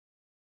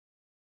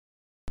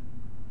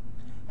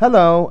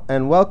Hello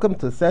and welcome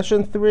to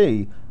session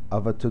 3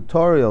 of a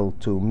tutorial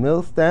to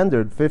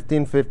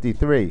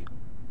MIL-STD-1553.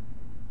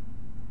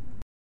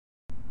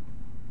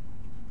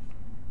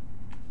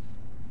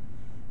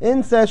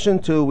 In session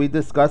 2 we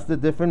discussed the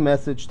different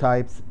message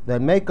types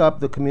that make up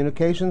the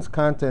communications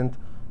content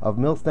of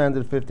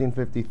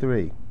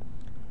MIL-STD-1553.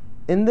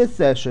 In this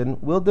session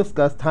we'll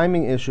discuss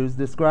timing issues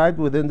described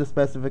within the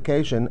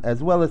specification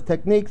as well as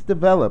techniques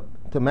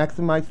developed to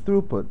maximize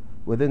throughput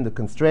within the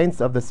constraints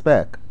of the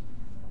spec.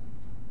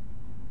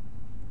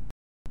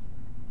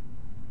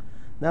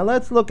 Now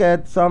let's look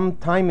at some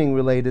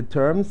timing-related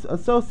terms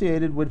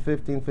associated with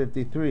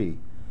 1553.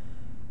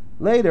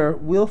 Later,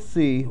 we'll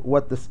see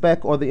what the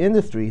spec or the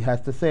industry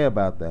has to say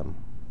about them.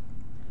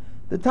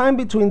 The time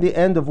between the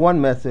end of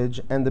one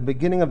message and the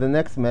beginning of the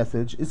next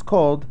message is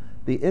called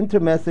the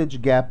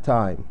Intermessage Gap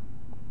Time.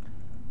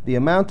 The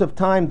amount of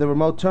time the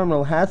remote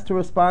terminal has to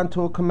respond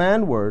to a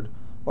command word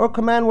or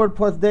command word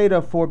plus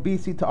data for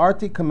BC to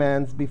RT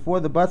commands before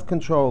the bus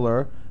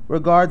controller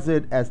regards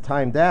it as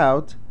timed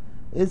out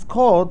is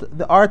called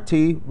the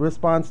RT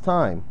response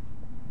time.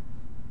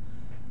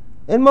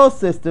 In most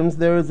systems,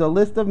 there is a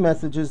list of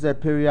messages that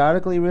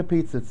periodically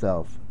repeats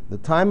itself. The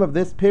time of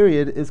this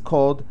period is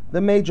called the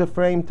major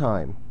frame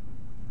time.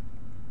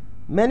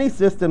 Many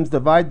systems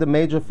divide the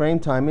major frame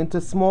time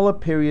into smaller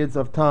periods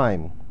of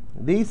time.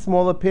 These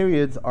smaller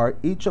periods are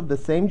each of the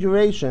same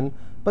duration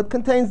but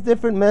contains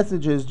different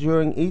messages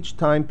during each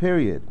time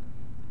period.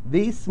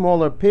 These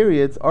smaller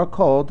periods are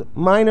called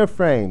minor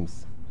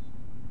frames.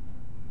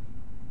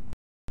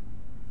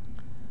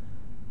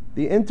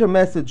 The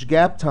intermessage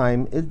gap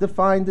time is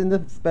defined in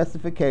the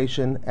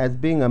specification as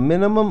being a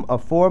minimum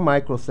of 4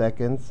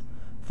 microseconds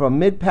from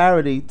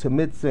mid-parity to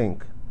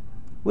mid-sync.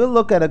 We'll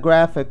look at a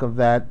graphic of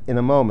that in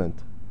a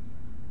moment.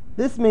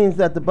 This means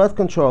that the bus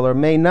controller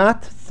may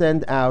not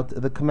send out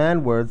the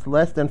command words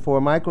less than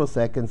 4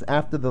 microseconds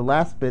after the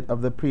last bit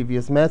of the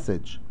previous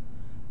message.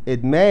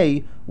 It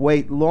may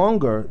wait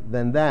longer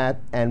than that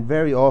and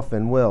very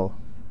often will.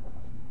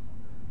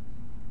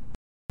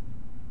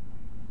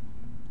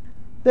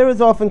 There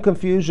is often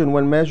confusion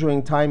when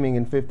measuring timing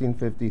in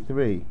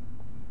 1553.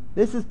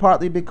 This is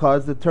partly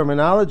because the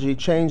terminology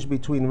changed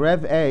between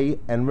Rev A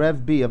and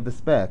Rev B of the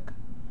spec.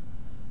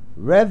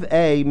 Rev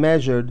A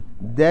measured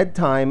dead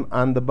time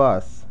on the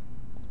bus,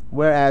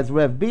 whereas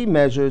Rev B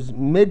measures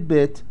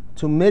mid-bit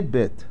to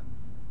mid-bit.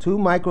 2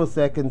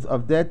 microseconds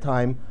of dead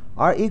time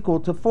are equal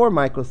to 4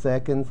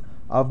 microseconds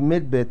of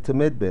mid-bit to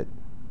mid-bit.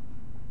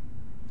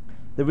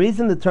 The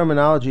reason the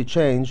terminology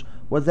changed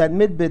was that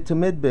mid-bit to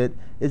mid-bit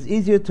is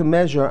easier to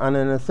measure on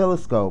an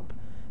oscilloscope.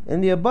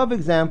 In the above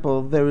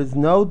example, there is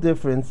no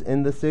difference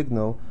in the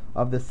signal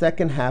of the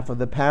second half of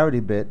the parity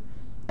bit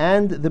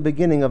and the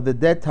beginning of the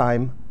dead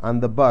time on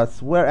the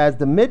bus, whereas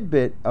the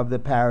mid-bit of the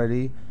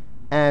parity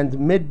and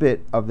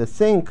mid-bit of the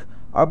sync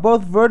are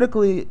both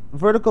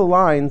vertical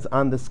lines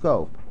on the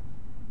scope.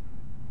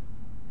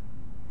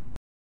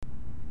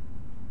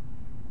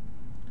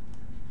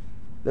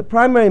 The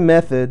primary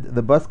method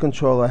the bus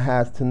controller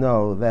has to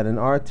know that an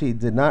RT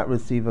did not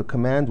receive a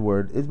command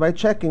word is by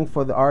checking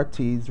for the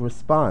RT's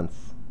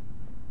response.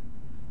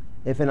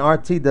 If an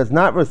RT does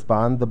not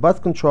respond, the bus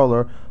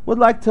controller would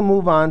like to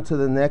move on to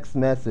the next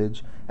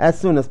message as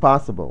soon as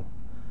possible.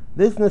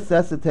 This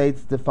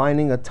necessitates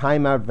defining a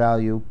timeout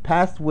value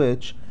past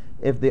which,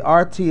 if the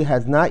RT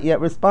has not yet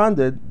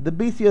responded, the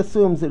BC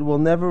assumes it will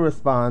never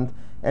respond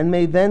and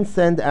may then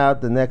send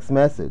out the next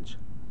message.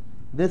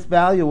 This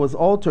value was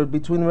altered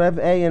between Rev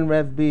A and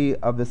Rev B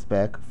of the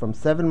spec from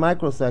 7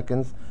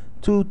 microseconds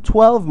to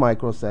 12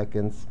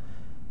 microseconds,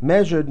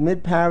 measured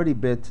mid-parity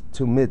bit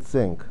to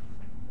mid-sync.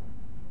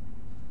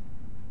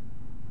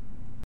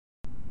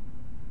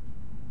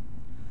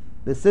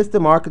 The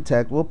system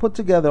architect will put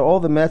together all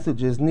the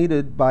messages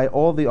needed by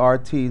all the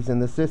RTs in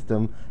the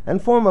system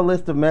and form a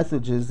list of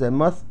messages that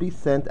must be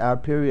sent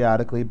out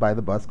periodically by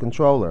the bus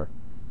controller.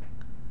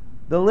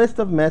 The list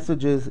of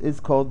messages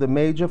is called the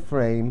major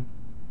frame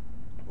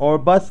or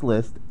bus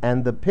list,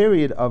 and the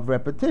period of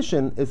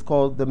repetition is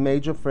called the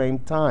major frame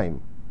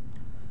time.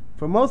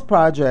 For most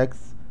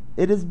projects,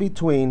 it is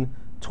between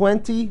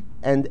 20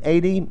 and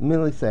 80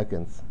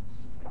 milliseconds.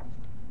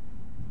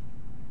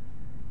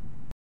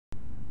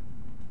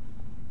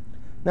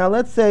 Now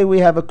let's say we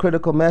have a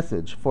critical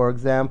message, for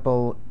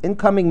example,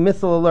 incoming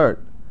missile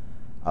alert,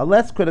 a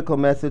less critical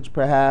message,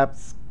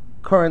 perhaps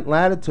current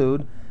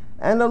latitude,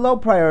 and a low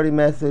priority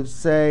message,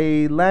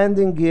 say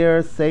landing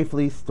gear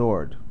safely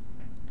stored.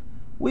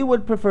 We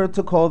would prefer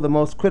to call the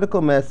most critical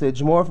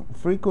message more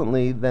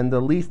frequently than the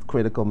least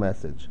critical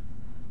message.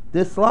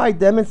 This slide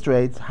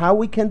demonstrates how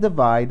we can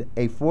divide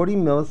a 40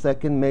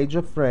 millisecond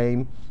major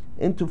frame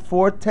into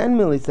 4 10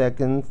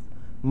 millisecond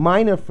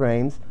minor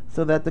frames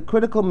so that the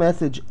critical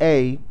message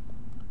A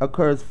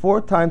occurs 4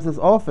 times as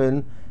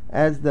often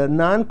as the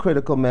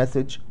non-critical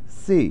message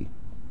C.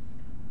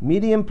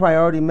 Medium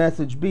priority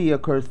message B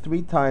occurs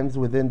 3 times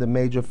within the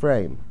major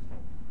frame.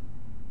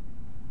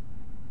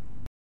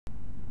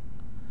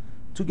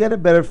 To get a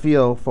better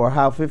feel for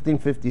how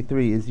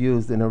 1553 is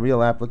used in a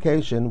real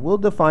application, we'll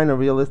define a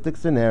realistic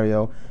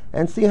scenario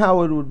and see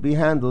how it would be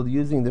handled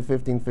using the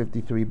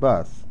 1553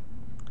 bus.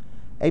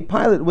 A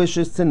pilot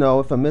wishes to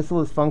know if a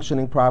missile is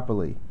functioning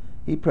properly.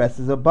 He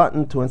presses a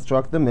button to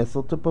instruct the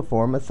missile to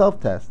perform a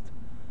self-test.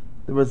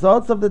 The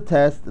results of the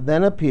test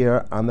then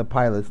appear on the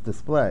pilot's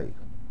display.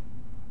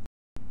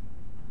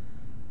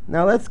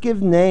 Now let's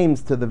give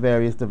names to the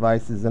various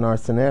devices in our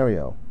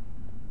scenario.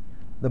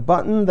 The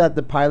button that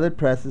the pilot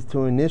presses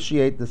to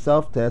initiate the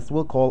self-test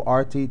we'll call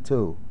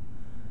RT2.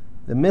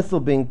 The missile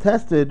being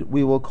tested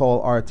we will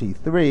call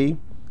RT3,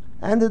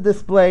 and the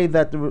display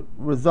that the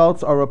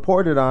results are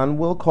reported on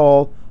we'll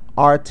call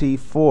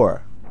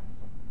RT4.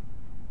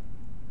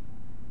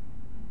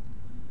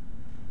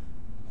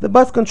 The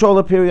bus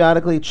controller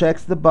periodically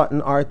checks the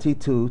button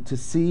RT2 to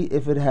see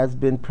if it has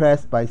been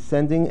pressed by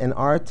sending an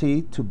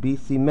RT to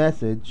BC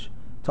message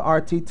to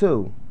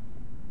RT2.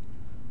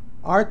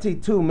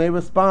 RT2 may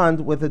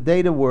respond with a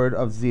data word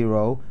of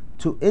 0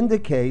 to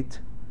indicate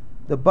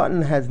the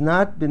button has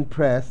not been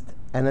pressed,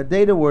 and a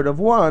data word of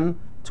 1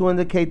 to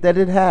indicate that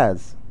it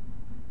has.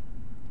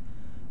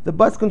 The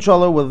bus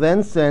controller will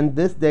then send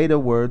this data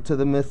word to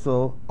the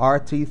missile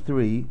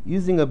RT3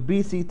 using a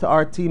BC to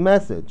RT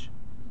message.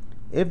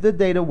 If the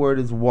data word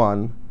is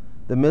 1,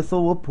 the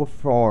missile will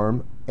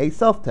perform a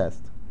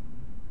self-test.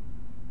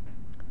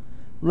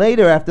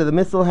 Later, after the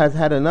missile has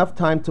had enough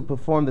time to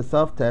perform the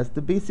self-test,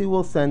 the BC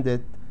will send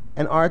it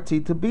an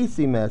RT to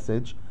BC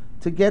message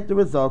to get the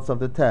results of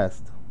the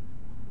test.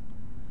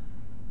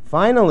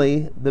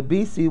 Finally, the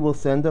BC will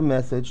send a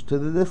message to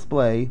the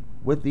display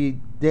with the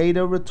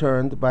data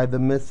returned by the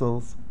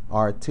missile's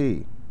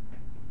RT.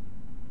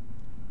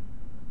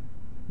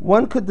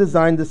 One could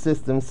design the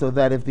system so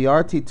that if the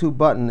RT2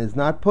 button is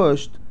not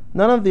pushed,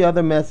 none of the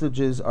other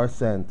messages are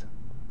sent.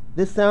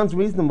 This sounds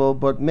reasonable,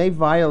 but may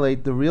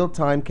violate the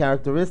real-time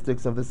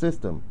characteristics of the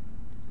system.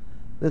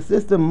 The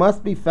system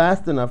must be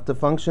fast enough to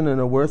function in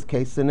a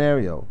worst-case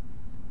scenario.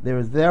 There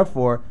is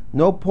therefore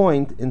no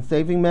point in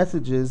saving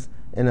messages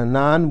in a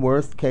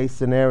non-worst-case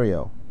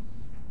scenario.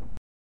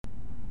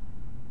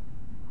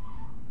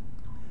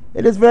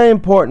 It is very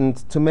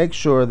important to make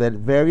sure that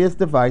various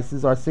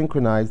devices are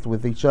synchronized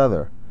with each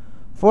other.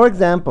 For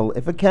example,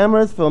 if a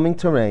camera is filming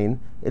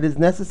terrain, it is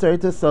necessary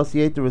to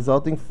associate the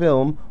resulting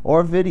film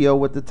or video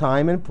with the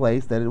time and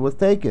place that it was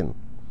taken.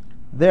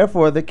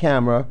 Therefore, the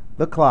camera,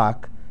 the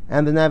clock,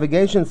 and the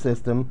navigation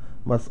system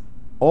must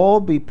all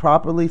be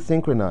properly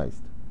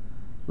synchronized.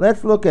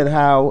 Let's look at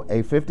how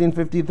a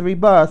 1553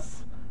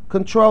 bus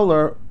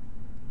controller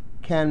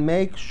can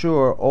make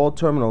sure all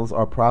terminals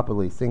are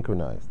properly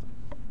synchronized.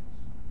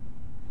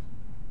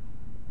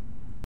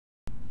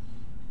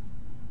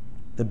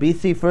 The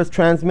BC first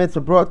transmits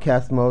a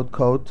broadcast mode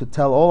code to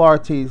tell all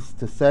RTs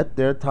to set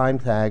their time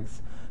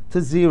tags to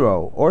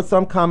 0 or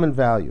some common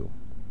value.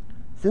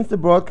 Since the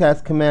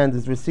broadcast command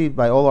is received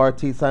by all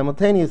RTs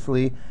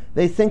simultaneously,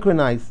 they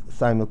synchronize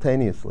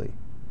simultaneously.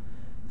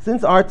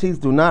 Since RTs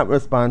do not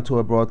respond to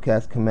a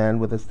broadcast command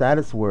with a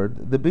status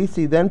word, the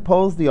BC then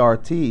polls the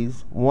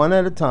RTs one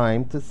at a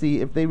time to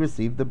see if they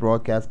received the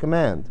broadcast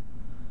command.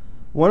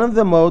 One of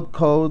the mode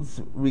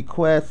codes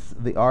requests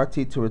the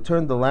RT to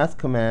return the last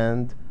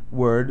command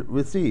word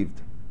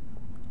received.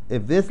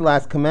 If this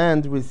last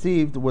command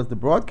received was the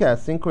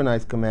broadcast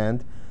synchronized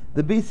command,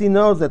 the BC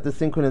knows that the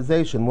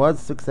synchronization was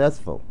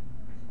successful.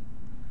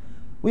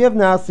 We have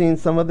now seen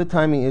some of the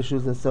timing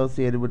issues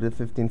associated with the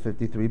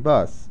 1553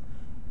 bus.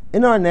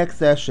 In our next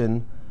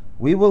session,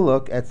 we will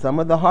look at some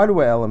of the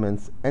hardware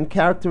elements and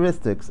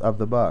characteristics of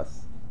the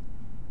bus.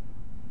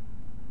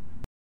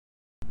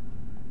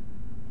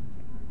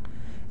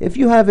 If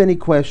you have any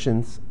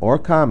questions or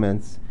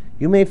comments,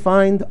 you may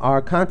find our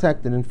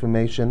contact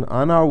information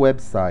on our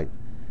website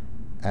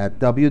at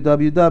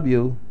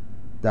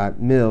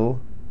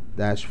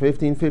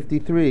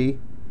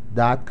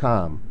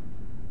www.MIL-1553.com.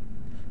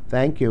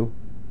 Thank you.